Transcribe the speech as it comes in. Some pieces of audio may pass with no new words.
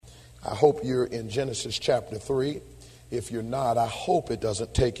I hope you're in Genesis chapter 3. If you're not, I hope it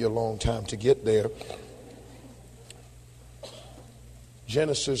doesn't take you a long time to get there.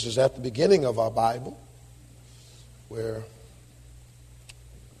 Genesis is at the beginning of our Bible, where,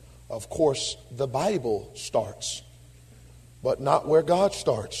 of course, the Bible starts, but not where God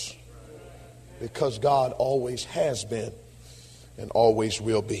starts, because God always has been and always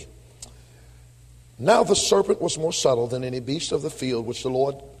will be. Now the serpent was more subtle than any beast of the field which the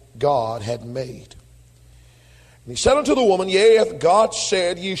Lord God had made. And he said unto the woman, Yea, hath God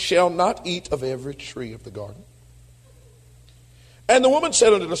said, Ye shall not eat of every tree of the garden? And the woman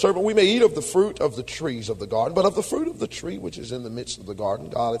said unto the serpent, We may eat of the fruit of the trees of the garden, but of the fruit of the tree which is in the midst of the garden,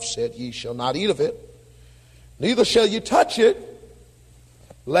 God hath said, Ye shall not eat of it, neither shall ye touch it,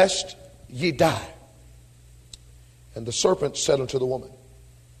 lest ye die. And the serpent said unto the woman,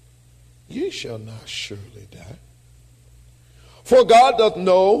 Ye shall not surely die. For God doth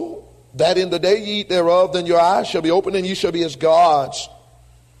know that in the day ye eat thereof, then your eyes shall be opened, and ye shall be as gods,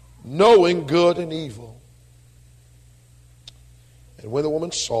 knowing good and evil. And when the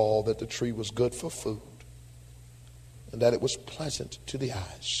woman saw that the tree was good for food, and that it was pleasant to the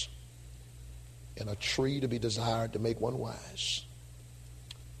eyes, and a tree to be desired to make one wise,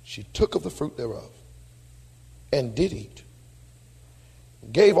 she took of the fruit thereof, and did eat,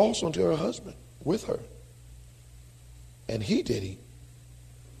 and gave also unto her husband with her, and he did eat.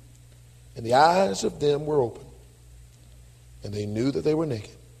 And the eyes of them were open, and they knew that they were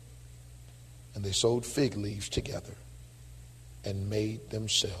naked. And they sewed fig leaves together and made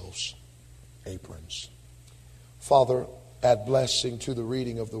themselves aprons. Father, add blessing to the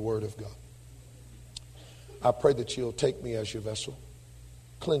reading of the Word of God. I pray that you'll take me as your vessel,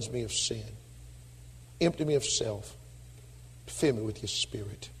 cleanse me of sin, empty me of self, fill me with your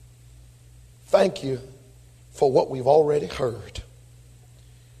Spirit. Thank you for what we've already heard,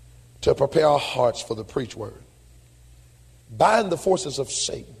 to prepare our hearts for the preached word. Bind the forces of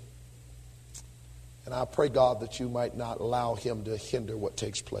Satan. And I pray, God, that you might not allow him to hinder what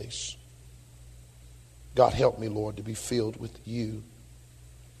takes place. God, help me, Lord, to be filled with you,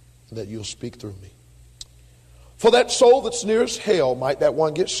 and that you'll speak through me. For that soul that's nearest hell, might that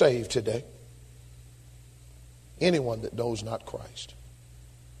one get saved today. Anyone that knows not Christ.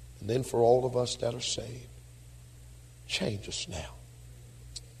 And then for all of us that are saved, change us now,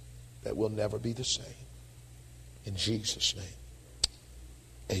 that we'll never be the same. In Jesus' name,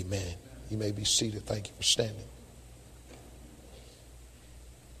 amen. You may be seated. Thank you for standing.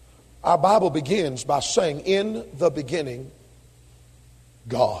 Our Bible begins by saying, in the beginning,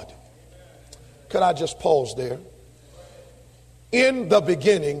 God. Could I just pause there? In the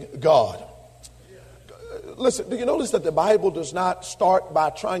beginning, God. Listen, do you notice that the Bible does not start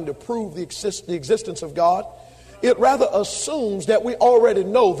by trying to prove the existence of God? It rather assumes that we already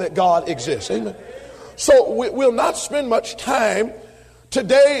know that God exists. Amen. So we'll not spend much time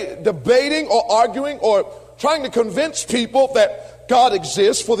today debating or arguing or trying to convince people that God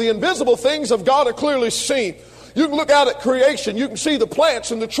exists, for the invisible things of God are clearly seen. You can look out at creation. You can see the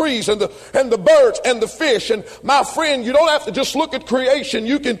plants and the trees and the birds and the fish. And my friend, you don't have to just look at creation.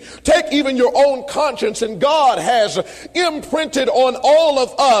 You can take even your own conscience, and God has imprinted on all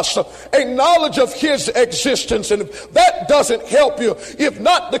of us a knowledge of his existence. And if that doesn't help you, if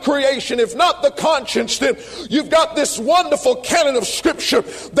not the creation, if not the conscience, then you've got this wonderful canon of Scripture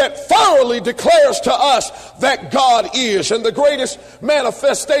that thoroughly declares to us that God is. And the greatest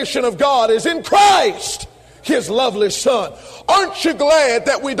manifestation of God is in Christ, his lovely Son. Aren't you glad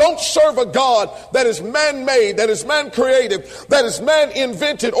that we don't serve a God that is man-made, that is man-created, that is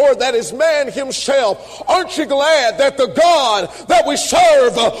man-invented, or that is man himself? Aren't you glad that the God that we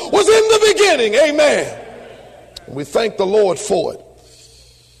serve was in the beginning? Amen. And we thank the Lord for it.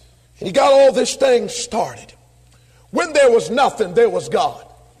 And he got all this thing started. When there was nothing, there was God.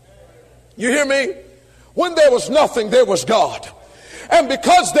 You hear me? When there was nothing, there was God. And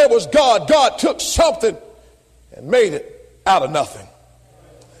because there was God, God took something and made it out of nothing.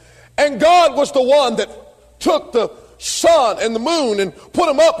 And God was the one that took the sun and the moon and put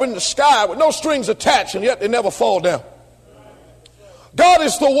them up in the sky with no strings attached, and yet they never fall down. God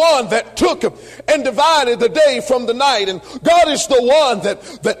is the one that took and divided the day from the night. And God is the one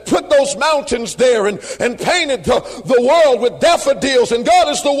that put those mountains there and painted the world with daffodils. And God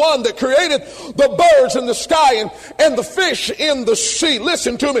is the one that created the birds in the sky and the fish in the sea.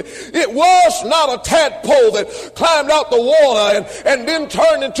 Listen to me. It was not a tadpole that climbed out the water and then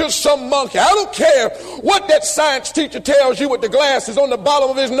turned into some monkey. I don't care what that science teacher tells you with the glasses on the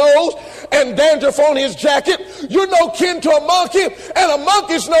bottom of his nose and dandruff on his jacket. You're no kin to a monkey, and a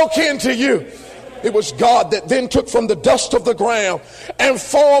monkey's no kin to you. It was God that then took from the dust of the ground and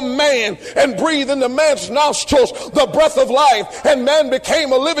formed man and breathed into man's nostrils the breath of life, and man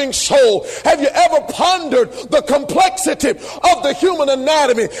became a living soul. Have you ever pondered the complexity of the human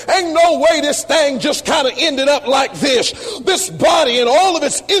anatomy? Ain't no way this thing just kind of ended up like this. This body and all of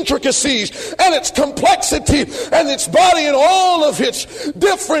its intricacies and its complexity and its body and all of its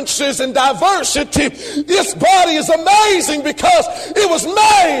differences and diversity, this body is amazing because it was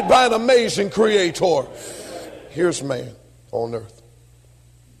made by an amazing creator. Here's man on earth,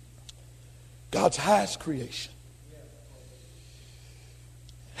 God's highest creation,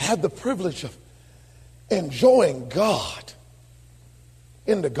 had the privilege of enjoying God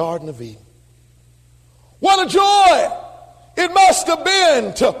in the Garden of Eden. What a joy it must have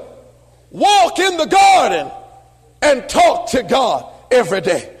been to walk in the garden and talk to God every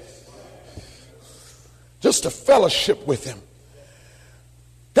day, just to fellowship with him.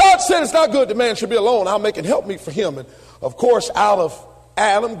 God said it's not good that man should be alone. I'll make an helpmeet for him. And of course, out of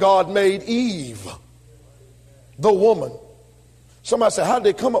Adam, God made Eve, the woman. Somebody said, how did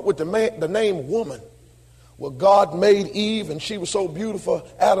they come up with the name woman? Well, God made Eve and she was so beautiful.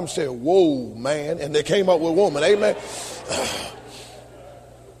 Adam said, whoa, man. And they came up with woman. Amen.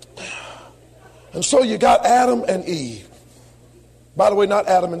 And so you got Adam and Eve. By the way, not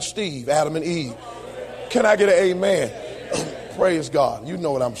Adam and Steve, Adam and Eve. Can I get an amen? Praise God. You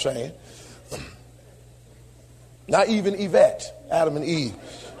know what I'm saying. Not even Yvette, Adam and Eve.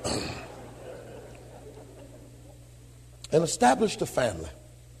 And established a family.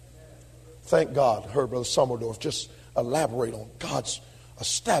 Thank God. Heard Brother Summerdorf just elaborate on God's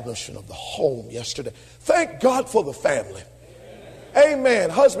establishment of the home yesterday. Thank God for the family. Amen.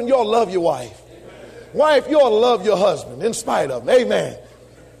 Husband, you ought to love your wife. Wife, you ought to love your husband in spite of him. Amen.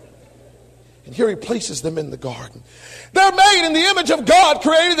 And here he places them in the garden. They're made in the image of God,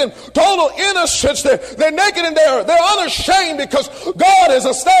 created in total innocence. They're naked and they're unashamed because God has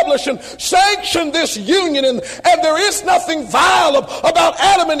established and sanctioned this union. And there is nothing vile about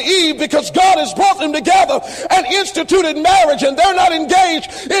Adam and Eve because God has brought them together and instituted marriage, and they're not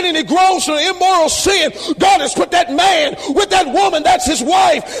engaged in any gross or immoral sin. God has put that man with that woman, that's his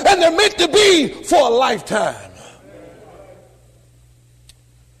wife, and they're meant to be for a lifetime.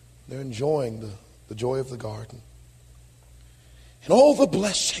 They're enjoying the joy of the garden and all the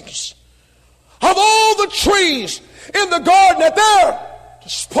blessings of all the trees in the garden at their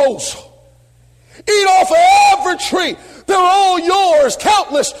disposal. Eat off of every tree. They're all yours,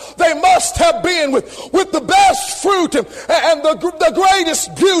 countless they must have been, with the best fruit and the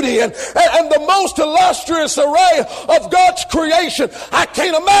greatest beauty and the most illustrious array of God's creation. I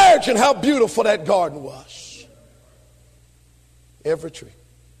can't imagine how beautiful that garden was. Every tree.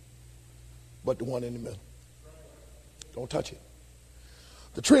 But the one in the middle. Don't touch it.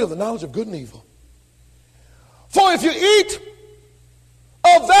 The tree of the knowledge of good and evil. For if you eat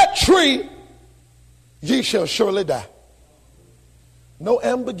of that tree, ye shall surely die. No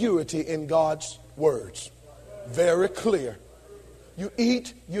ambiguity in God's words. Very clear. You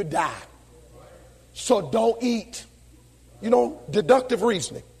eat, you die. So don't eat. You know, deductive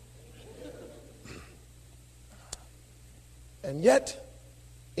reasoning. And yet,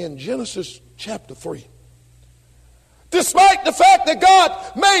 in Genesis chapter 3, despite the fact that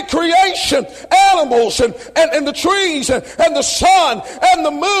God made creation, animals and the trees and the sun and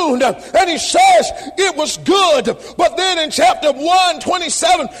the moon, and he says it was good. But then in chapter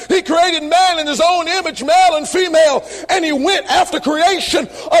 1:27, he created man in his own image, male and female, and he went after creation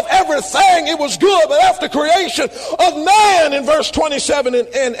of everything. It was good, but after creation of man in verse 27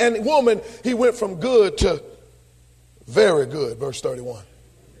 and woman, he went from good to very good, verse 31.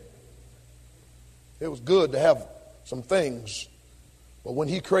 It was good to have some things, but when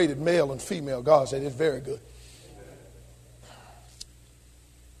he created male and female, God said it's very good.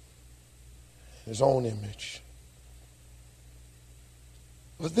 His own image.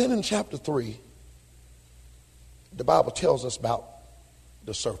 But then in chapter 3, the Bible tells us about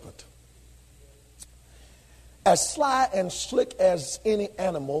the serpent. As sly and slick as any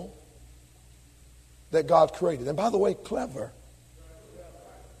animal that God created. And by the way, clever.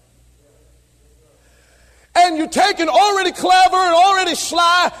 And you take an already clever and already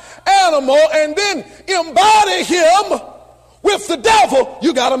sly animal and then embody him with the devil,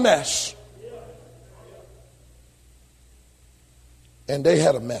 you got a mess. And they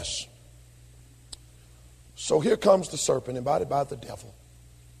had a mess. So here comes the serpent embodied by the devil.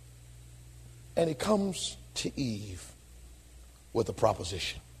 And he comes to Eve with a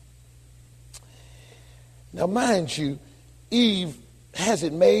proposition. Now mind you, Eve has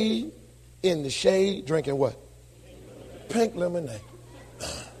it made in the shade, drinking what? Pink lemonade.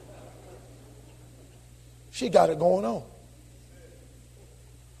 She got it going on.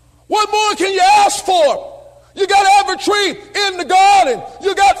 What more can you ask for? You got every tree in the garden.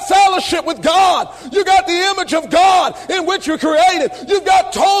 You got fellowship with God. You got the image of God in which you're created. You've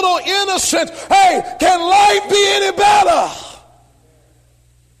got total innocence. Hey, can life be any better?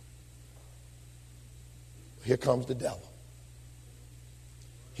 Here comes the devil.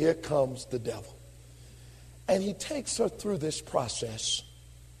 Here comes the devil. And he takes her through this process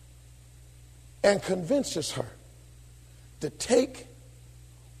and convinces her to take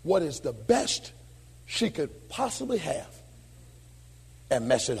what is the best she could possibly have and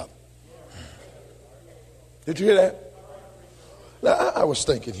mess it up. Did you hear that? Now, I was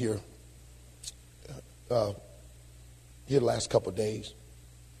thinking here the last couple of days.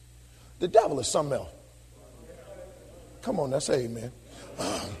 The devil is something else. Come on, that's amen.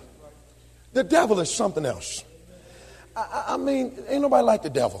 The devil is something else. I mean, ain't nobody like the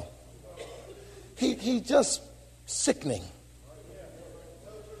devil. He just sickening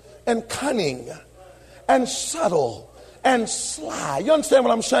and cunning and subtle and sly. You understand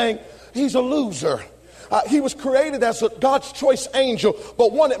what I'm saying? He's a loser. He was created as a God's choice angel,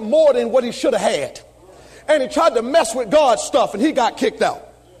 but wanted more than what he should have had. And he tried to mess with God's stuff, and he got kicked out.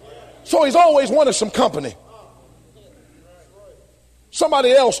 So he's always wanted some company.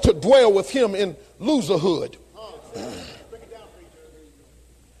 Somebody else to dwell with him in loserhood.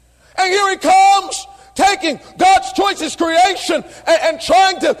 And here he comes, taking God's choice, his creation, and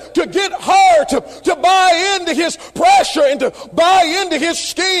trying to get her to buy into his pressure and to buy into his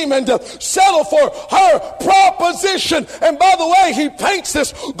scheme and to settle for her proposition. And by the way, he paints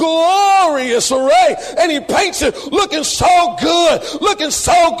this glorious array, and he paints it looking so good, looking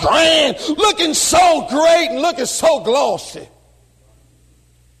so grand, looking so great, and looking so glossy.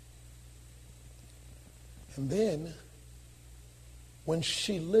 And then, when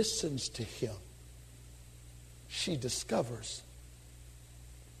she listens to him, she discovers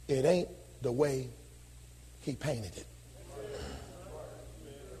it ain't the way he painted it.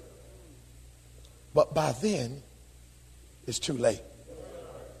 But by then, it's too late.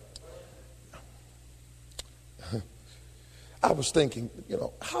 I was thinking,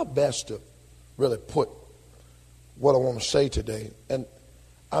 how best to really put what I want to say today. And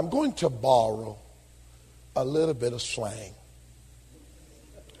I'm going to borrow a little bit of slang.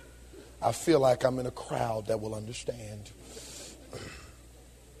 I feel like I'm in a crowd that will understand.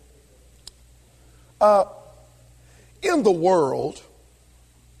 In the world,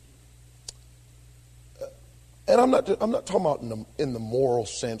 and I'm not talking about in the moral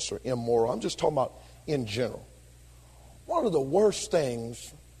sense or immoral. I'm just talking about in general. One of the worst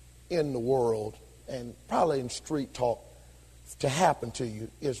things in the world, and probably in street talk, to happen to you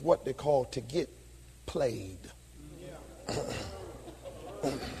is what they call to get played.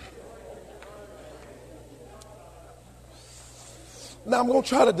 Now, I'm going to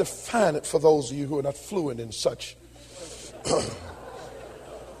try to define it for those of you who are not fluent in such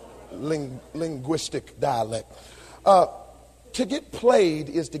linguistic dialect. To get played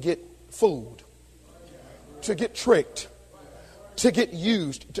is to get fooled, to get tricked, to get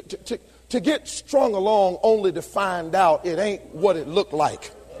used, to get strung along only to find out it ain't what it looked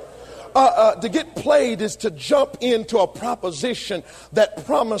like. To get played is to jump into a proposition that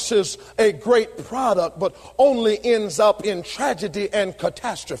promises a great product but only ends up in tragedy and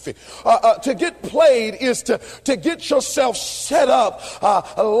catastrophe. To get played is to get yourself set up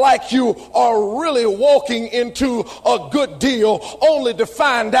like you are really walking into a good deal only to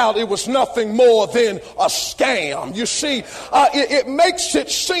find out it was nothing more than a scam. You see, it makes it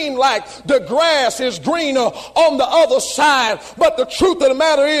seem like the grass is greener on the other side, but the truth of the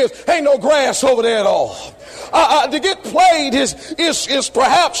matter is, ain't no grass over there at all. To get played is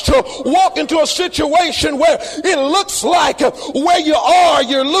perhaps to walk into a situation where it looks like where you are,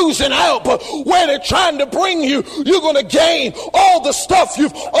 you're losing out, but where they're trying to bring you, you're going to gain all the stuff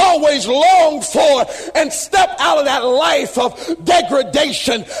you've always longed for and step out of that life of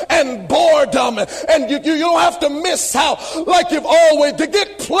degradation and boredom, and you don't have to miss out like you've always. To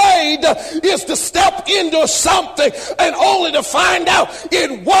get played is to step into something and only to find out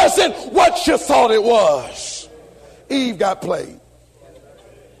it wasn't what you thought it was. Eve got played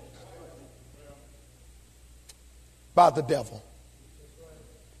by the devil.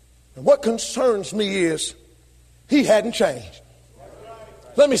 And what concerns me is he hadn't changed.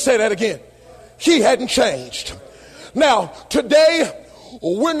 Let me say that again. He hadn't changed. Now, today,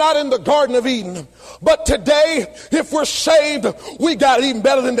 we're not in the Garden of Eden, but today, if we're saved, we got it even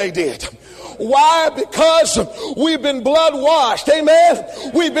better than they did. Why? Because we've been blood washed. Amen.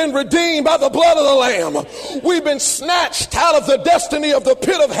 We've been redeemed by the blood of the Lamb. We've been snatched out of the destiny of the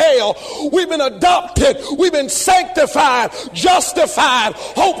pit of hell. We've been adopted. We've been sanctified, justified,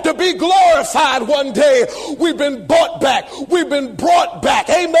 hope to be glorified one day. We've been bought back. We've been brought back.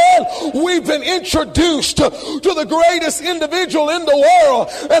 Amen. We've been introduced to the greatest individual in the world,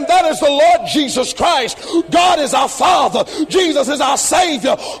 and that is the Lord Jesus Christ. God is our Father. Jesus is our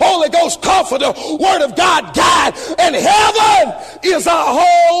Savior. Holy Ghost Comforter. Word of God guide. And heaven is our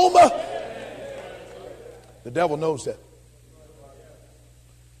home. The devil knows that.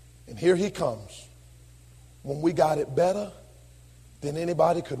 And here he comes when we got it better than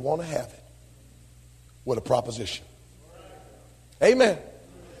anybody could want to have it, with a proposition. Amen.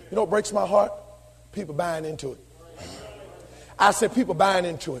 You know what breaks my heart? People buying into it. I said people buying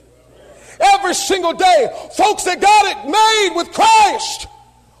into it. Every single day, folks that got it made with Christ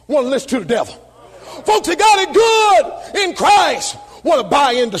want to listen to the devil. Folks that got it good in Christ want to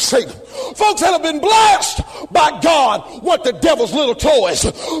buy into Satan. Folks that have been blessed by God want the devil's little toys.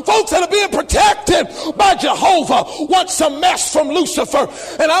 Folks that are being protected by Jehovah want some mess from Lucifer.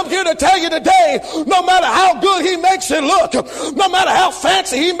 And I'm here to tell you today, no matter how good he makes it look, no matter how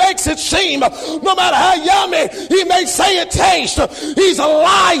fancy he makes it seem, no matter how yummy he may say it tastes, he's a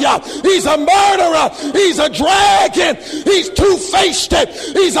liar, he's a murderer, he's a dragon, he's two-faced,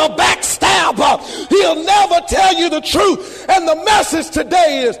 he's a backstabber. He'll never tell you the truth. And the message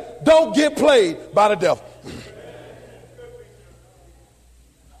today is, don't get played by the devil.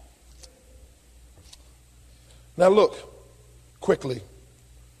 Now look, quickly,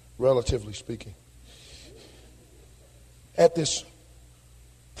 relatively speaking, at this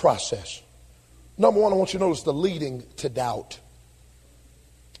process. Number one, I want you to notice the leading to doubt.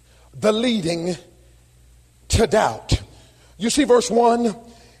 The leading to doubt. You see verse 1?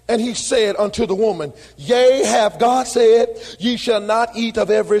 And he said unto the woman, yea, have God said, ye shall not eat of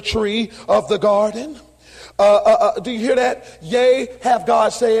every tree of the garden? Do you hear that? Yea, have God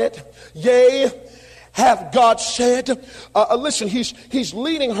said. Yea, have God said. Listen, he's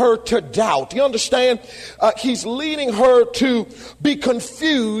leading her to doubt. You understand? He's leading her to be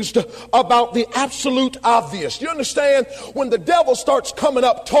confused about the absolute obvious. You understand? When the devil starts coming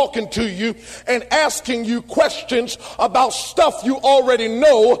up talking to you and asking you questions about stuff you already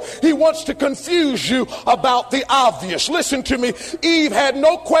know, he wants to confuse you about the obvious. Listen to me. Eve had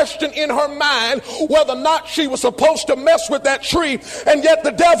no question in her mind whether or not she was supposed to mess with that tree, and yet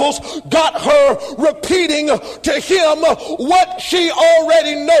the devil's got her repeating to him what she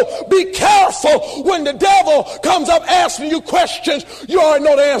already know. Be careful when the devil comes up asking you questions you already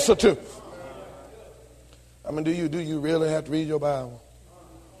know the answer to. I mean, do you really have to read your Bible?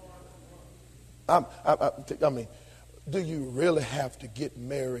 I mean, do you really have to get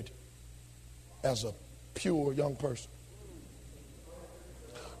married as a pure young person?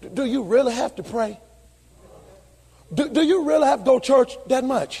 Do you really have to pray? Do you really have to go to church that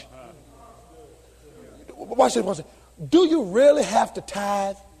much? Watch this. Do you really have to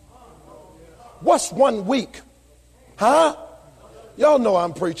tithe? What's 1 week? Huh? Y'all know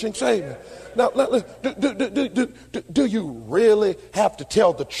I'm preaching. Say me. Now, do you really have to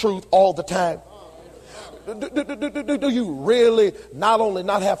tell the truth all the time? Do you really not only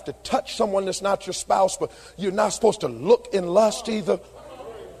not have to touch someone that's not your spouse, but you're not supposed to look in lust either?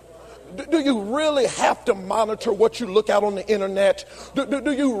 Do you really have to monitor what you look at on the internet?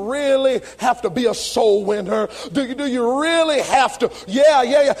 Do you really have to be a soul winner? Do you really have to?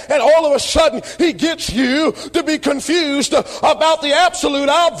 Yeah. And all of a sudden, he gets you to be confused about the absolute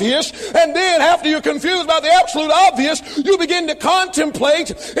obvious. And then after you're confused about the absolute obvious, you begin to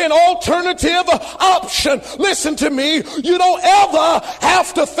contemplate an alternative option. Listen to me. You don't ever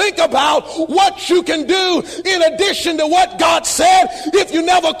have to think about what you can do in addition to what God said if you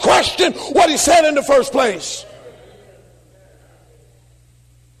never question what he said in the first place.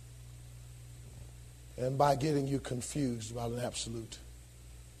 And by getting you confused about an absolute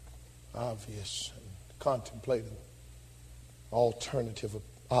obvious and contemplating alternative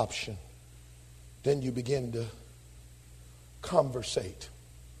option, then you begin to conversate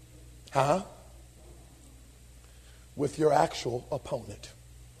with your actual opponent.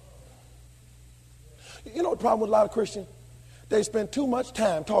 You know the problem with a lot of Christians? They spend too much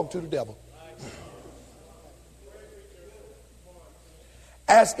time talking to the devil.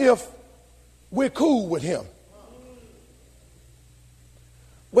 As if we're cool with him.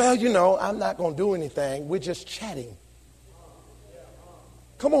 Well, you know, I'm not going to do anything. We're just chatting.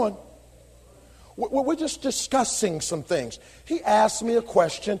 Come on. We're just discussing some things. He asked me a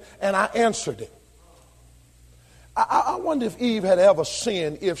question and I answered it. I wonder if Eve had ever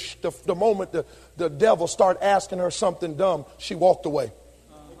sinned if the moment the devil started asking her something dumb, she walked away.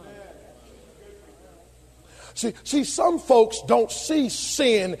 See, some folks don't see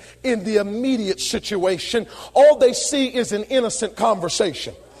sin in the immediate situation. All they see is an innocent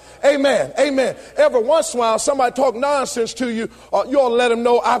conversation. Amen. Amen. Every once in a while, somebody talk nonsense to you, you ought to let them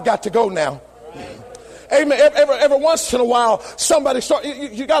know I've got to go now. Amen. Every once in a while, somebody start.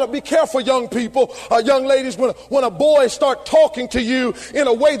 You got to be careful, young people, young ladies, when a boy start talking to you in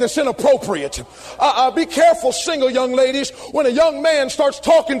a way that's inappropriate. Be careful, single young ladies, when a young man starts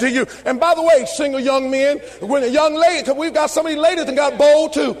talking to you. And by the way, single young men, when a young lady, because we've got so many ladies that got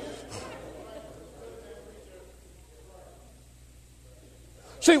bold too.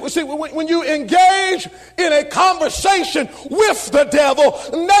 See, when you engage in a conversation with the devil,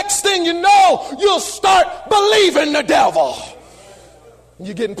 next thing you know, you'll start believing the devil.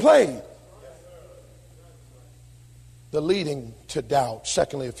 You're getting played. The leading to doubt.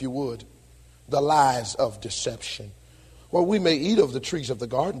 Secondly, if you would, the lies of deception. Well, we may eat of the trees of the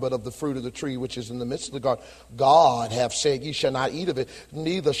garden, but of the fruit of the tree which is in the midst of the garden, God hath said, ye shall not eat of it,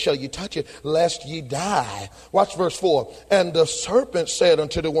 neither shall ye touch it, lest ye die. Watch verse 4. And the serpent said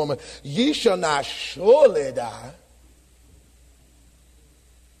unto the woman, ye shall not surely die.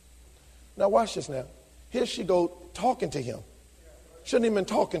 Now watch this now. Here she go talking to him. Shouldn't even been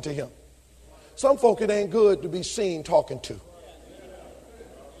talking to him. Some folk it ain't good to be seen talking to.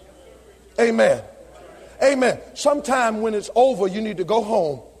 Amen. Amen. Sometime when it's over, you need to go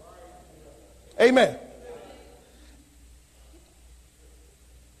home. Amen.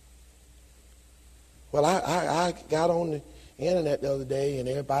 Well, I got on the internet the other day and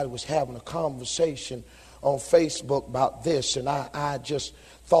everybody was having a conversation on Facebook about this, and I just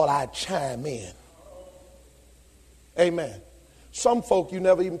thought I'd chime in. Amen. Some folk you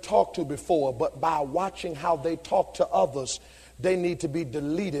never even talked to before, but by watching how they talk to others, they need to be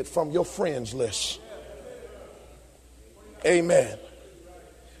deleted from your friends list. Amen.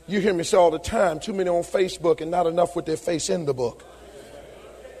 You hear me say all the time, too many on Facebook and not enough with their face in the book.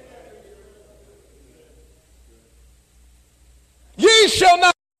 Ye shall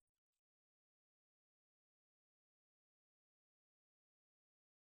not.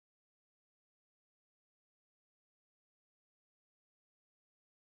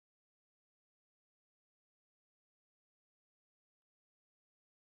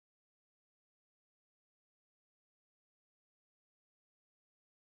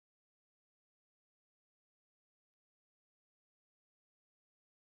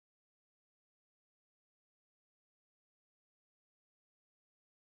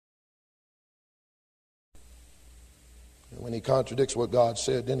 When he contradicts what God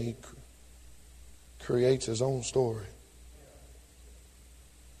said, then he creates his own story.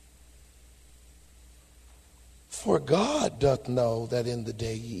 For God doth know that in the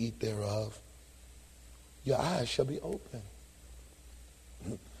day ye eat thereof, your eyes shall be open.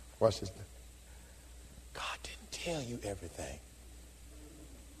 Watch this. God didn't tell you everything.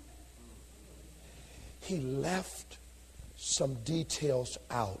 He left some details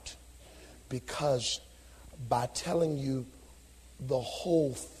out because by telling you the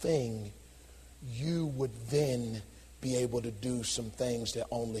whole thing, you would then be able to do some things that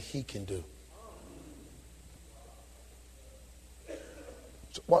only he can do.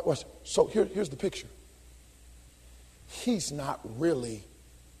 So here's the picture. He's not really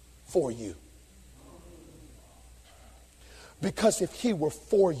for you. Because if he were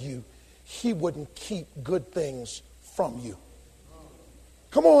for you, he wouldn't keep good things from you.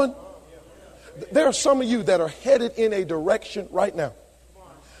 Come on. There are some of you that are headed in a direction right now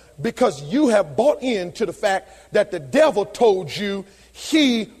because you have bought into the fact that the devil told you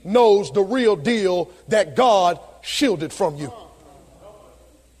he knows the real deal that God shielded from you.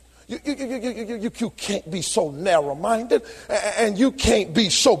 You can't be so narrow-minded, and you can't be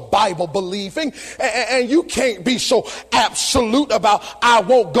so Bible-believing, and you can't be so absolute about I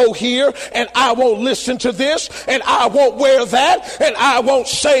won't go here, and I won't listen to this, and I won't wear that, and I won't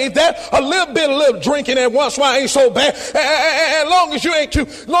say that. A little drinking and once in a while ain't so bad, and long as you ain't too,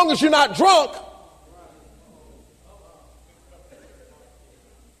 long as you're not drunk.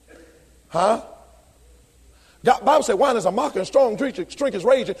 Huh? God, Bible said wine is a mocker and strong drink is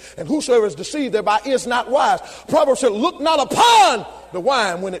raging, and whosoever is deceived thereby is not wise. Proverbs said, look not upon the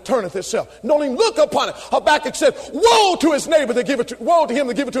wine when it turneth itself. Don't even look upon it. Habakkuk said, woe to his neighbor that give it to, woe to him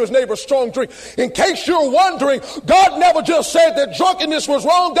that give it to his neighbor a strong drink. In case you're wondering, God never just said that drunkenness was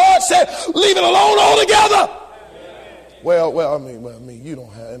wrong. God said, leave it alone altogether. Well, I mean, you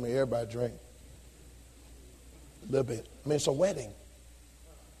don't have, everybody drink a little bit. It's a wedding.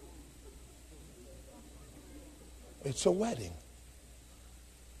 It's a wedding.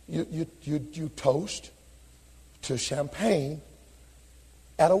 You toast to champagne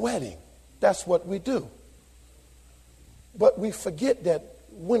at a wedding. That's what we do. But we forget that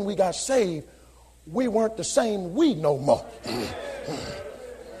when we got saved, we weren't the same we no more.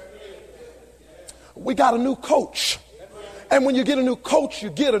 We got a new coach. And when you get a new coach, you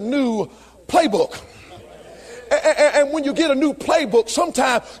get a new playbook. And when you get a new playbook,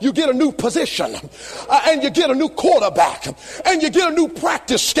 sometimes you get a new position, and you get a new quarterback, and you get a new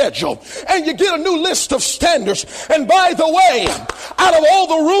practice schedule, and you get a new list of standards. And by the way, out of all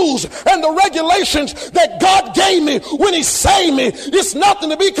the rules and the regulations that God gave me when he saved me, it's nothing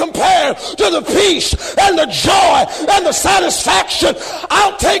to be compared to the peace and the joy and the satisfaction.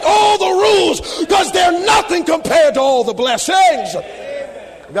 I'll take all the rules because they're nothing compared to all the blessings.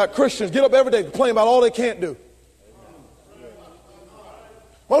 You got Christians get up every day complaining about all they can't do.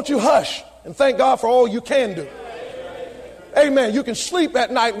 Won't you hush and thank God for all you can do? Amen. You can sleep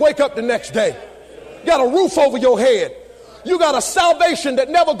at night, wake up the next day. You got a roof over your head. You got a salvation that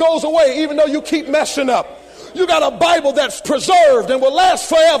never goes away even though you keep messing up. You got a Bible that's preserved and will last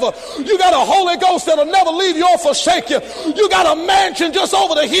forever. You got a Holy Ghost that'll never leave you or forsake you. You got a mansion just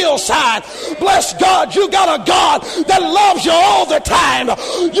over the hillside. Bless God, you got a God that loves you all the time.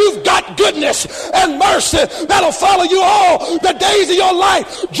 You've got goodness and mercy that'll follow you all the days of your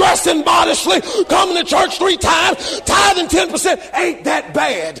life. Dressing modestly, coming to church 3 times, tithing 10%. Ain't that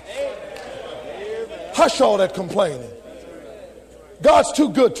bad. Hush all that complaining. God's too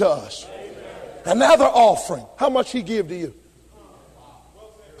good to us. Another offering. How much he give to you?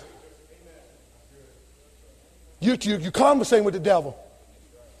 You conversating with the devil.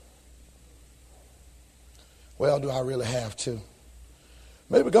 Well, do I really have to?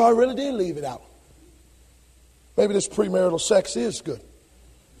 Maybe God really did leave it out. Maybe this premarital sex is good.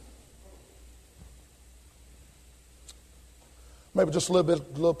 Maybe just a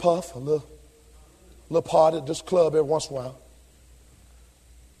little puff, a little party, just club every once in a while.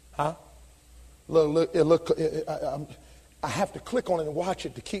 Huh? I have to click on it and watch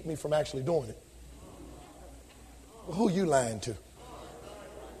it to keep me from actually doing it. Well, who you lying to?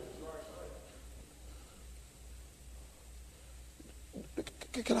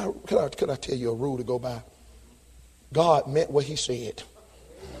 Could I tell you a rule to go by? God meant what he said.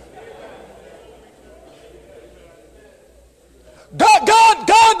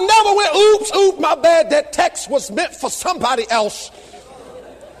 God never went, oops, my bad. That text was meant for somebody else.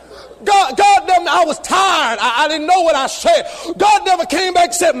 God never, I was tired. I didn't know what I said. God never came back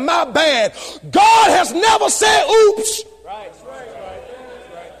and said, my bad. God has never said, oops. Right.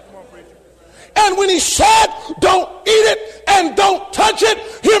 Come on, preacher. And when he said, don't eat it and don't touch it,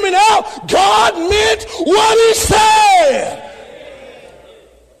 hear me now, God meant what he said.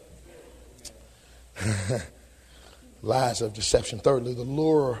 Lies of deception. Thirdly, the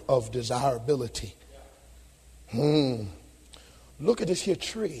lure of desirability. Look at this here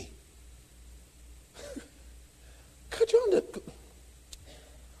tree.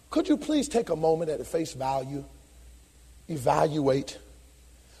 Could you please take a moment at face value, evaluate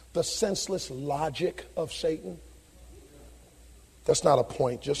the senseless logic of Satan? That's not a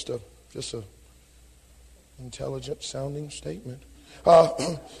point, just a intelligent sounding statement.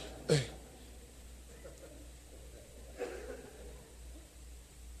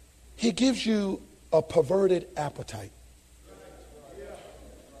 He gives you a perverted appetite.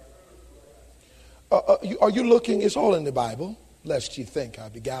 Are you looking? It's all in the Bible, lest you think I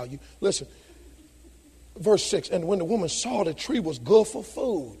beguile you. Listen, verse 6, and when the woman saw the tree was good for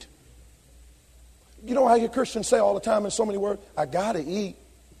food. You know how your Christians say all the time in so many words, I gotta eat.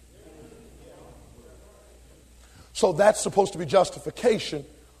 So that's supposed to be justification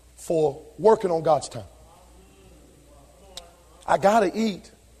for working on God's time. I gotta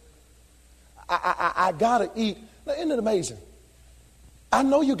eat. I gotta eat. Now, isn't it amazing? I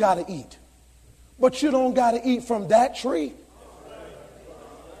know you gotta eat. But you don't got to eat from that tree.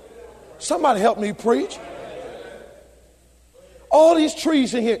 Somebody help me preach. All these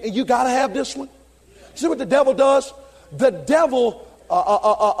trees in here, and you got to have this one. See what the devil does? The devil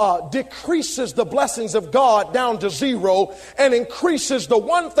decreases the blessings of God down to zero and increases the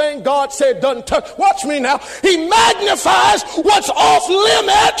one thing God said doesn't touch. Watch me now. He magnifies what's off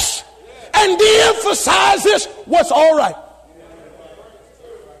limits and de-emphasizes what's all right.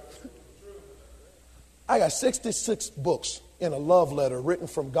 I got 66 books in a love letter written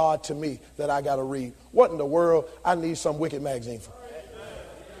from God to me that I got to read. What in the world I need some wicked magazine for?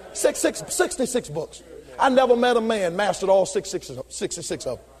 66 books. I never met a man mastered all 66 of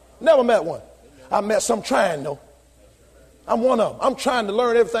them. Never met one. I met some trying though. I'm one of them. I'm trying to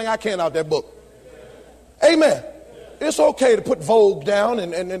learn everything I can out that book. Amen. It's okay to put Vogue down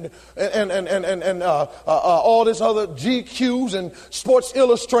and all this other GQs and Sports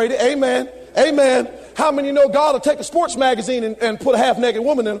Illustrated. Amen. Amen. How many know God will take a sports magazine and put a half-naked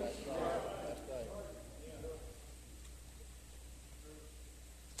woman in it?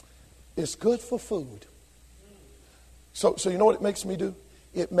 It's good for food. So you know what it makes me do?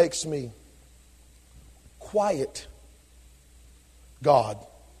 It makes me quiet God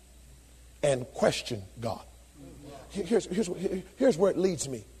and question God. Here's where it leads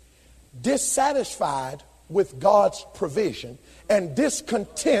me. Dissatisfied with God's provision and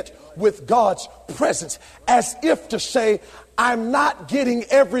discontent with God's presence, as if to say, I'm not getting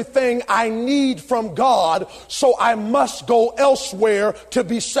everything I need from God, so I must go elsewhere to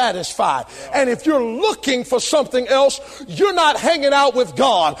be satisfied. And if you're looking for something else, you're not hanging out with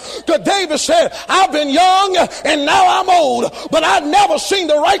God. Because David said, I've been young and now I'm old, but I've never seen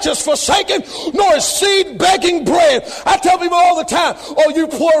the righteous forsaken, nor his seed begging bread. I tell people all the time, oh, you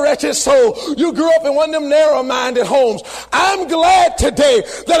poor wretched soul, you grew up in one of them narrow-minded homes. I'm glad today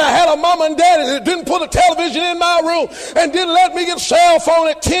that I had a mom and daddy that didn't put a television in my room and didn't let me get a cell phone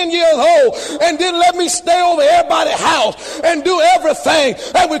at 10 years old and didn't let me stay over everybody's house and do everything,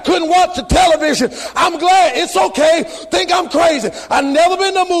 and we couldn't watch the television. I'm glad. It's okay. Think I'm crazy. I've never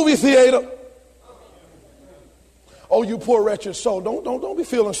been to a movie theater. Oh, you poor wretched soul. Don't be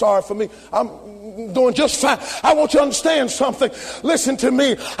feeling sorry for me. I'm doing just fine. I want you to understand something. Listen to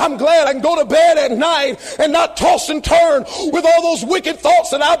me. I'm glad I can go to bed at night and not toss and turn with all those wicked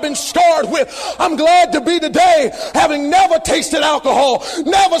thoughts that I've been scarred with. I'm glad to be today having never tasted alcohol,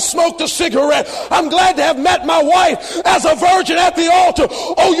 never smoked a cigarette. I'm glad to have met my wife as a virgin at the altar.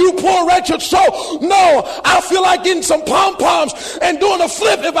 Oh, you poor wretched soul. No, I feel like getting some pom-poms and doing a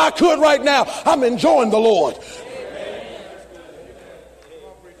flip if I could right now. I'm enjoying the Lord.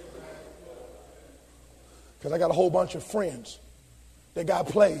 Because I got a whole bunch of friends that got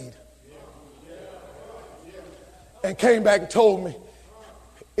played and came back and told me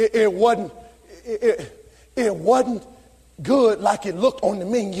it wasn't good like it looked on the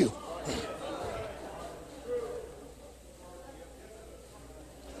menu.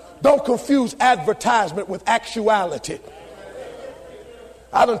 Don't confuse advertisement with actuality.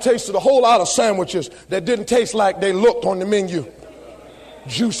 I done tasted a whole lot of sandwiches that didn't taste like they looked on the menu.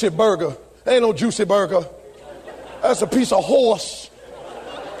 Juicy burger. Ain't no juicy burger. That's a piece of horse.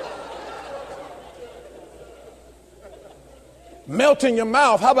 Melt in your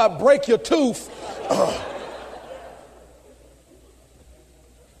mouth. How about break your tooth?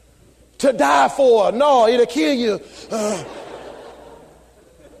 To die for. No, it'll kill you.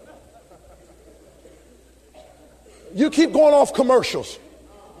 You keep going off commercials.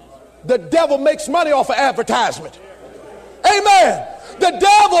 The devil makes money off of advertisement. Amen. The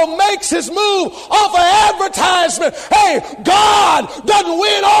devil makes his move off of advertisement. Hey, God doesn't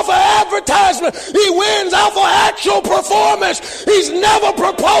win off of advertisement. He wins off of actual performance. He's never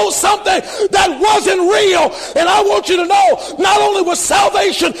proposed something that wasn't real. And I want you to know, not only was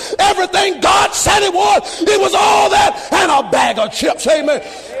salvation everything God said it was all that and a bag of chips. Amen.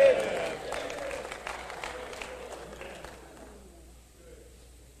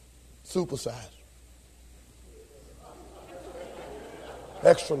 Supersize.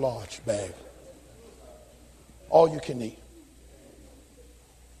 Extra large bag. All you can eat.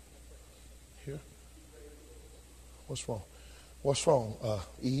 Here. What's wrong? What's wrong,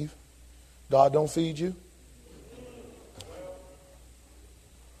 Eve? God don't feed you?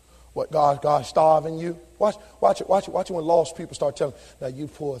 What, God starving you? Watch it when lost people start telling, now you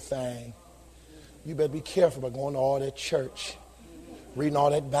poor thing. You better be careful about going to all that church, reading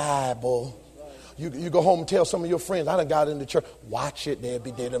all that Bible. You go home and tell some of your friends, I done got in the church. Watch it, they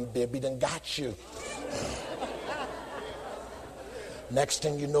done got you. Next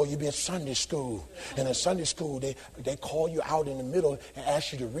thing you know, you be in Sunday school. And in Sunday school, they call you out in the middle and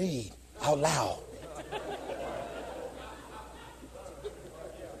ask you to read out loud.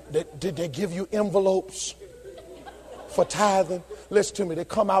 Did they give you envelopes for tithing? Listen to me, they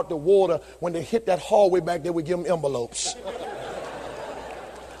come out the water. When they hit that hallway back there, we give them envelopes.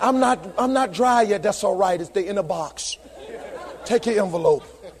 I'm not dry yet. That's all right. They in a box. Take your envelope.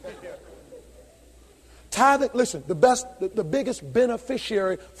 Tithing, listen, the biggest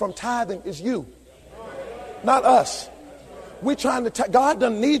beneficiary from tithing is you, not us. We're trying to, God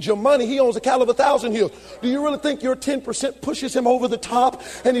doesn't need your money. He owns a cattle of 1,000 hills. Do you really think your 10% pushes him over the top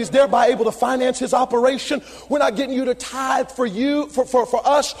and he's thereby able to finance his operation? We're not getting you to tithe for you, for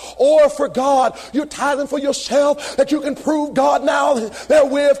us or for God. You're tithing for yourself that you can prove God now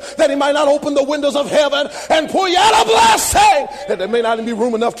therewith that he might not open the windows of heaven and pour you out a blessing that there may not even be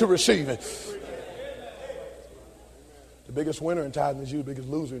room enough to receive it. The biggest winner in tithing is you. The biggest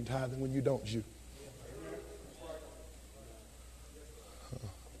loser in tithing when you don't, is you.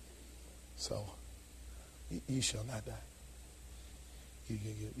 So, you shall not die.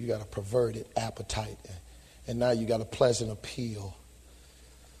 You got a perverted appetite. And now you got a pleasant appeal.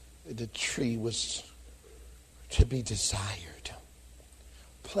 The tree was to be desired.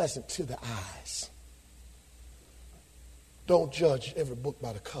 Pleasant to the eyes. Don't judge every book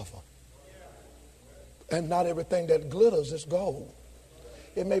by the cover. And not everything that glitters is gold.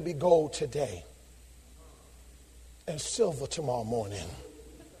 It may be gold today and silver tomorrow morning.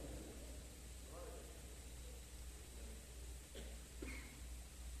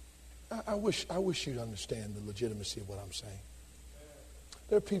 I wish you'd understand the legitimacy of what I'm saying.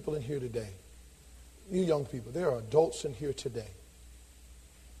 There are people in here today, you young people, there are adults in here today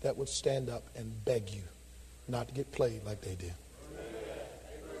that would stand up and beg you not to get played like they did.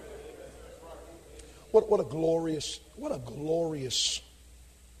 What a glorious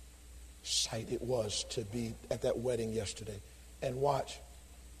sight it was to be at that wedding yesterday and watch.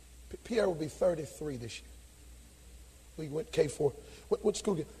 Pierre will be 33 this year. We went K4. What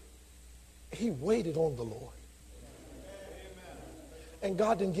school? He waited on the Lord. And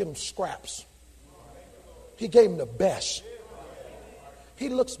God didn't give him scraps. He gave him the best. He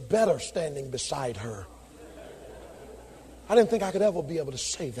looks better standing beside her. I didn't think I could ever be able to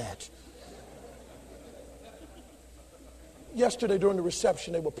say that. Yesterday during the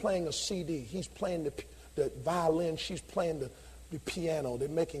reception, they were playing a CD. He's playing the violin. She's playing the piano. They're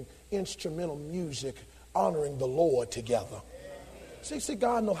making instrumental music, honoring the Lord together. See,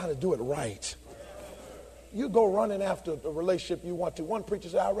 God knows how to do it right. You go running after the relationship you want to. One preacher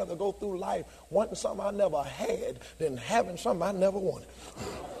said, I'd rather go through life wanting something I never had than having something I never wanted.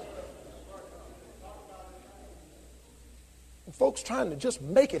 Folks trying to just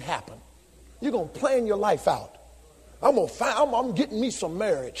make it happen. You're going to plan your life out. I'm getting me some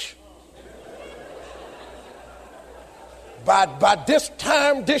marriage. By this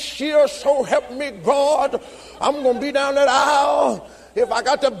time this year, so help me God, I'm going to be down that aisle if I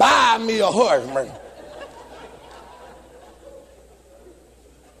got to buy me a husband.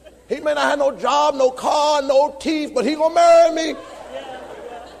 He may not have no job, no car, no teeth, but he going to marry me.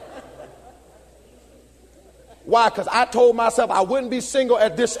 Why? Because I told myself I wouldn't be single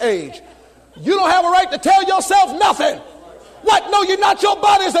at this age. You don't have a right to tell yourself nothing. What? No, you're not. Your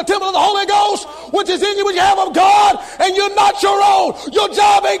body is the temple of the Holy Ghost, which is in you, which you have of God, and you're not your own. Your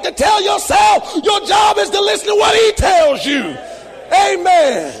job ain't to tell yourself. Your job is to listen to what he tells you.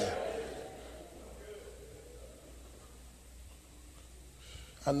 Amen.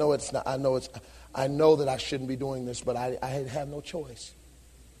 I know it's not. I know that I shouldn't be doing this, but I have no choice.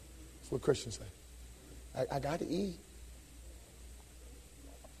 That's what Christians say. I got to eat.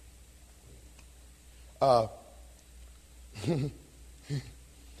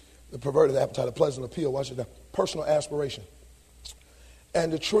 The perverted appetite, a pleasant appeal, watch it down. Personal aspiration.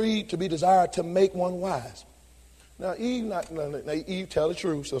 And the tree to be desired to make one wise. Now, Eve, tell the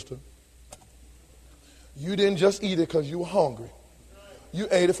truth, sister. You didn't just eat it because you were hungry. You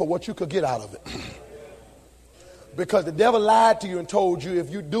ate it for what you could get out of it. Because the devil lied to you and told you if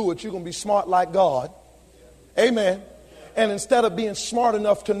you do it, you're going to be smart like God. Amen. And instead of being smart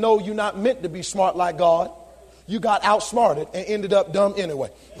enough to know you're not meant to be smart like God, you got outsmarted and ended up dumb anyway.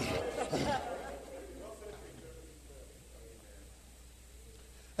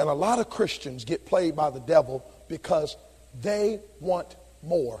 And a lot of Christians get played by the devil because they want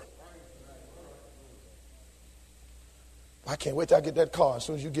more. I can't wait till I get that car. As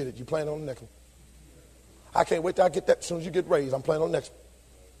soon as you get it, you plan on the next one. I can't wait till I get that. As soon as you get raised, I'm planning on the next one.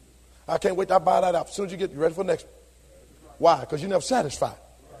 I can't wait till I buy that out. As soon as you ready for the next one. Why? Because you're never satisfied.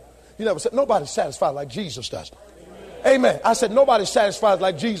 Nobody's satisfied like Jesus does. Amen. I said nobody's satisfied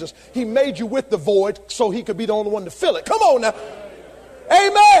like Jesus. He made you with the void so he could be the only one to fill it. Come on now.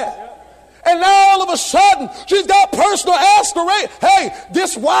 Amen. And now all of a sudden, she's got personal aspiration. Hey,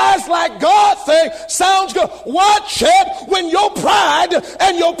 this wise like God thing sounds good. Watch it when your pride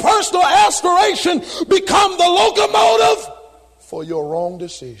and your personal aspiration become the locomotive for your wrong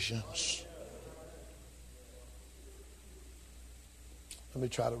decisions. Let me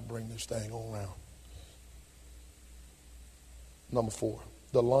try to bring this thing on around. Number 4,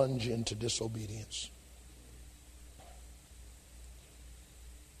 the lunge into disobedience.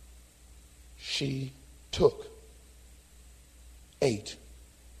 She took, ate,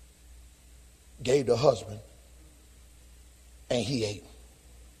 gave the husband, and he ate.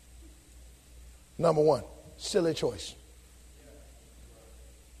 Number 1, silly choice.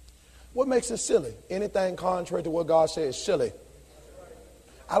 What makes it silly? Anything contrary to what God says is silly.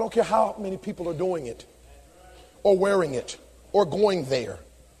 I don't care how many people are doing it. or wearing it or going there.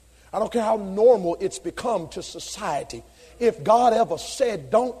 I don't care how normal it's become to society. If God ever said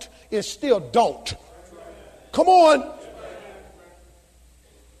don't, it's still don't. Come on.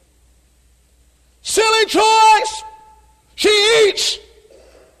 Silly choice. She eats.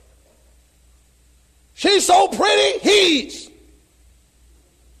 She's so pretty, he eats.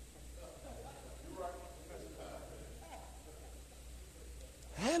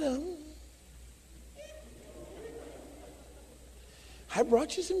 Adam, I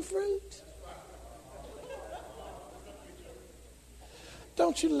brought you some fruit.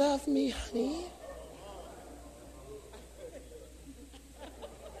 Don't you love me, honey?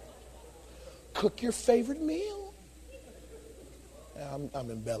 Cook your favorite meal.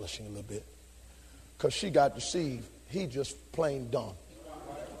 I'm embellishing a little bit. Because she got deceived. He just plain dumb.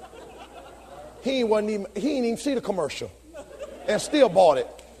 He didn't even see the commercial. And still bought it.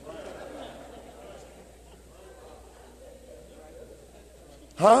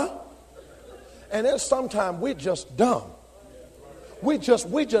 Huh? And then sometimes we're just dumb. We just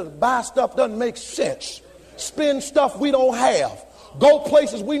buy stuff doesn't make sense. Spend stuff we don't have. Go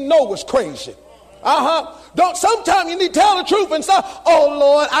places we know is crazy. Sometimes you need to tell the truth and say, oh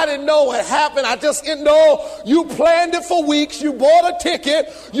Lord, I didn't know what happened. I just didn't know. You planned it for weeks. You bought a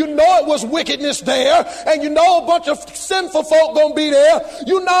ticket. You know it was wickedness there. And you know a bunch of sinful folk gonna be there.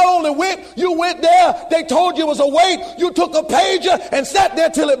 You not only you went there. They told you it was a wait. You took a pager and sat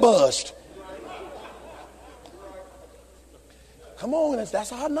there till it buzzed. Come on,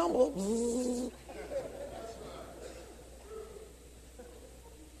 that's our number.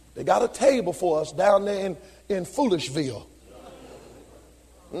 They got a table for us down there in Foolishville.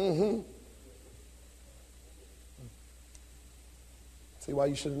 See why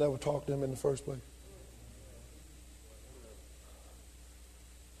you should have never talked to him in the first place?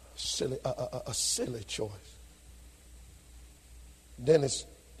 A silly choice. Then it's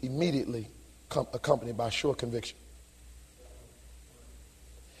immediately accompanied by sure conviction.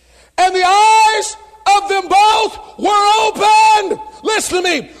 And the eyes of them both were opened. Listen to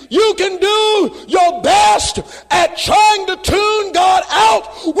me. You can do your best at trying to tune God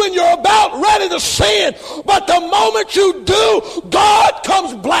out when you're about ready to sin. But the moment you do, God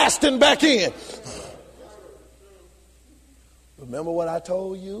comes blasting back in. Remember what I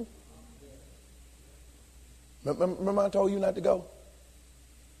told you? Remember I told you not to go?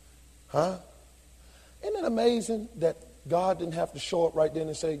 Huh? Isn't it amazing that God didn't have to show up right then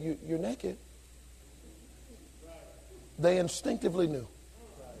and say, you're naked? They instinctively knew.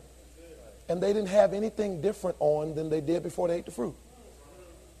 And they didn't have anything different on than they did before they ate the fruit.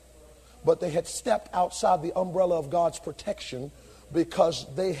 But they had stepped outside the umbrella of God's protection because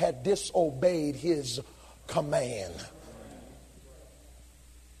they had disobeyed his command.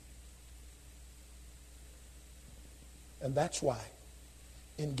 And that's why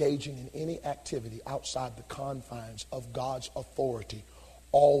engaging in any activity outside the confines of God's authority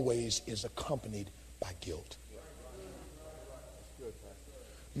always is accompanied by guilt.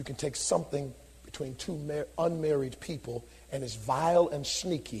 You can take something between two unmarried people and it's vile and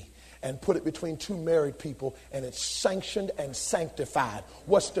sneaky and put it between two married people and it's sanctioned and sanctified.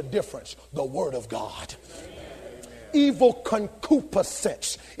 What's the difference? The Word of God. Evil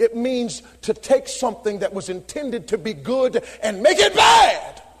concupiscence. It means to take something that was intended to be good and make it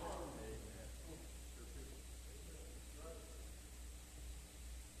bad.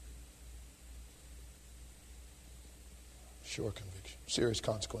 Sure conviction. Serious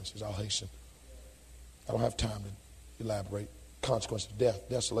consequences. I'll hasten. I don't have time to elaborate. Consequences of death,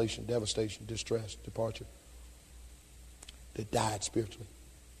 desolation, devastation, distress, departure. They died spiritually.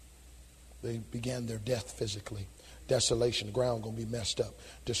 They began their death physically. Desolation, the ground going to be messed up.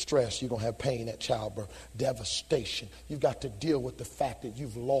 Distress, you're going to have pain at childbirth. Devastation, you've got to deal with the fact that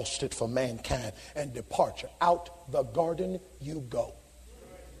you've lost it for mankind. And departure, out the garden you go.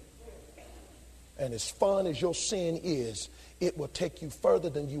 And as fun as your sin is, it will take you further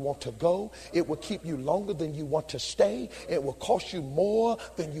than you want to go. It will keep you longer than you want to stay. It will cost you more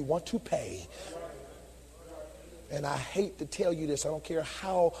than you want to pay. And I hate to tell you this. I don't care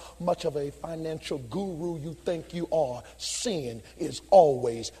how much of a financial guru you think you are. Sin is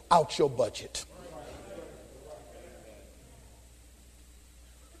always out your budget.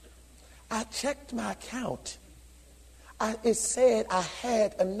 I checked my account. It said I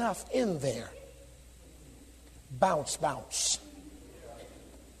had enough in there. Bounce, bounce.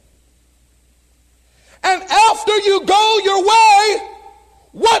 And after you go your way,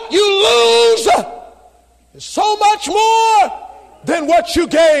 what you lose is so much more than what you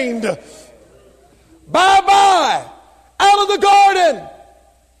gained. Bye-bye. Out of the garden.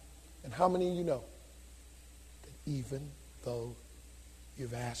 And how many of you know that even though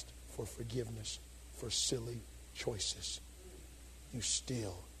you've asked for forgiveness for silly choices, you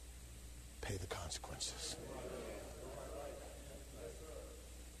still pay the consequences.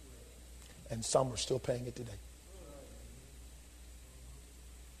 And some are still paying it today.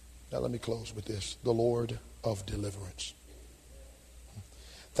 Now let me close with this. The Lord of deliverance.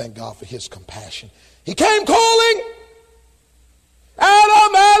 Thank God for his compassion. He came calling,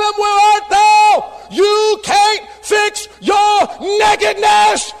 Adam, Adam, where art thou? You can't fix your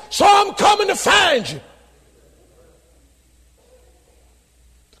nakedness, so I'm coming to find you.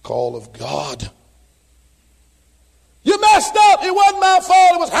 The call of God. You messed up. It wasn't my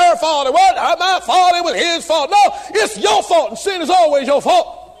fault. It was her fault. It wasn't my fault. It was his fault. No, it's your fault, and sin is always your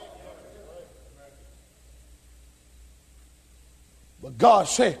fault. But God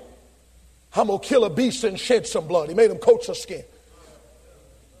said, I'm going to kill a beast and shed some blood. He made them coats of skin.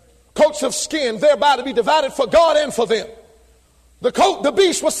 Coats of skin, thereby to be divided for God and for them. The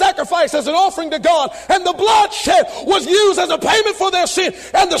beast was sacrificed as an offering to God, and the bloodshed was used as a payment for their sin,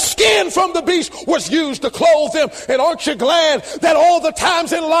 and the skin from the beast was used to clothe them. And aren't you glad that all the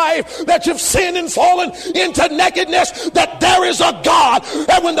times in life that you've sinned and fallen into nakedness, that there is a God,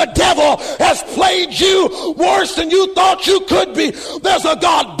 and when the devil has played you worse than you thought you could be, there's a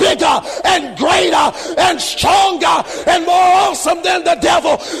God bigger and greater and stronger and more awesome than the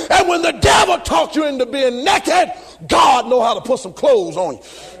devil. And when the devil talked you into being naked, God know how to put some clothes on you.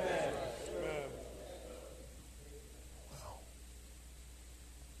 Wow.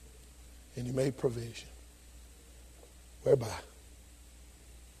 And he made provision whereby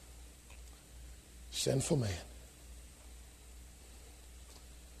sinful man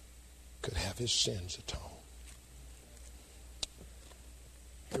could have his sins atoned.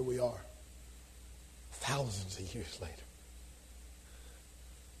 Here we are, thousands of years later.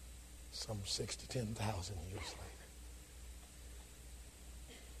 Some 6,000 to 10,000 years later.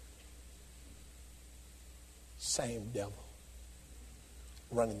 Same devil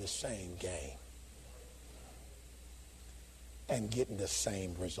running the same game and getting the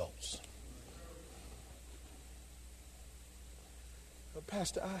same results. But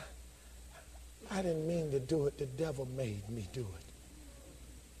Pastor, I didn't mean to do it. The devil made me do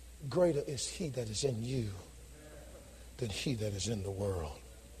it. Greater is he that is in you than he that is in the world.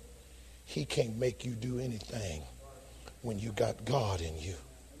 He can't make you do anything when you got God in you.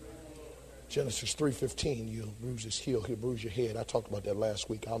 Genesis 3:15, you'll bruise his heel, he'll bruise your head. I talked about that last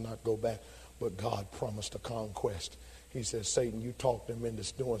week. I'll not go back. But God promised a conquest. He said, Satan, you talked them into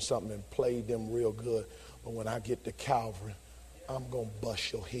doing something and played them real good. But when I get to Calvary, I'm going to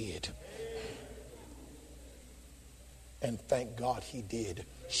bust your head. And thank God he did,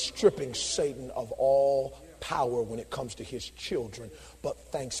 stripping Satan of all power when it comes to his children. But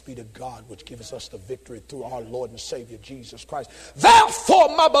thanks be to God, which gives us the victory through our Lord and Savior Jesus Christ.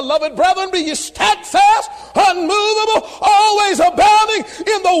 Therefore, my beloved brethren, be ye steadfast, unmovable, always abounding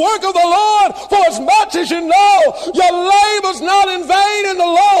in the work of the Lord, for as much as you know your labor's not in vain in the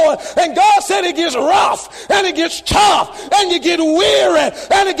Lord. And God said it gets rough and it gets tough and you get weary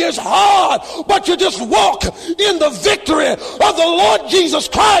and it gets hard, but you just walk in the victory of the Lord Jesus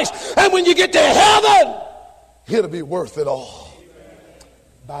Christ. And when you get to heaven, it'll be worth it all.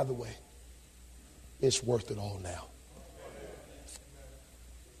 By the way, it's worth it all now.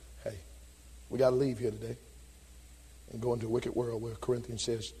 Hey, we got to leave here today and go into a wicked world where Corinthians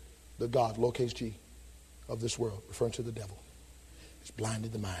says the God, lowercase g, of this world, referring to the devil, has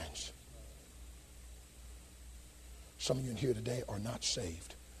blinded the minds. Some of you in here today are not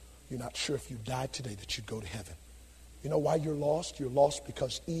saved. You're not sure if you died today that you'd go to heaven. You know why you're lost? You're lost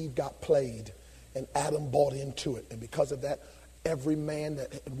because Eve got played and Adam bought into it. And because of that, every man,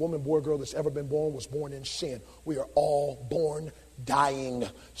 woman, boy, girl that's ever been born was born in sin. We are all born dying,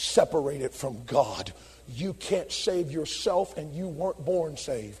 separated from God. You can't save yourself, and you weren't born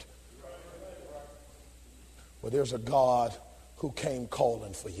saved. Well, there's a God who came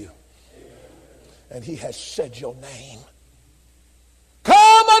calling for you. And he has said your name.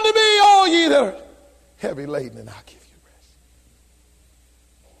 Come unto me, all ye that are heavy laden, and I'll give you rest.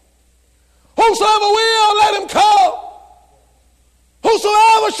 Whosoever will, let him come.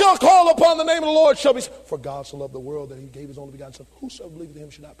 Whosoever shall call upon the name of the Lord shall be saved. For God so loved the world that he gave his only begotten Son. Whosoever believeth in him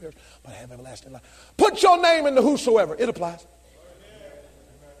shall not perish, but have everlasting life. Put your name in the whosoever. It applies.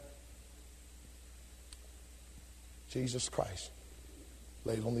 Jesus Christ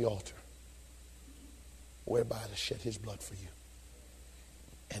laid on the altar, whereby to shed his blood for you.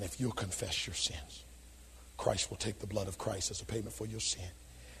 And if you'll confess your sins, Christ will take the blood of Christ as a payment for your sin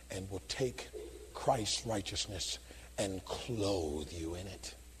and will take Christ's righteousness and clothe you in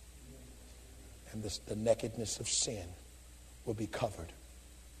it. And the nakedness of sin will be covered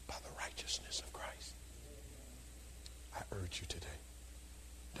by the righteousness of Christ. I urge you today,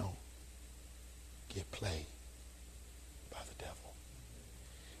 don't get played by the devil.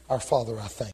 Our Father, I thank you.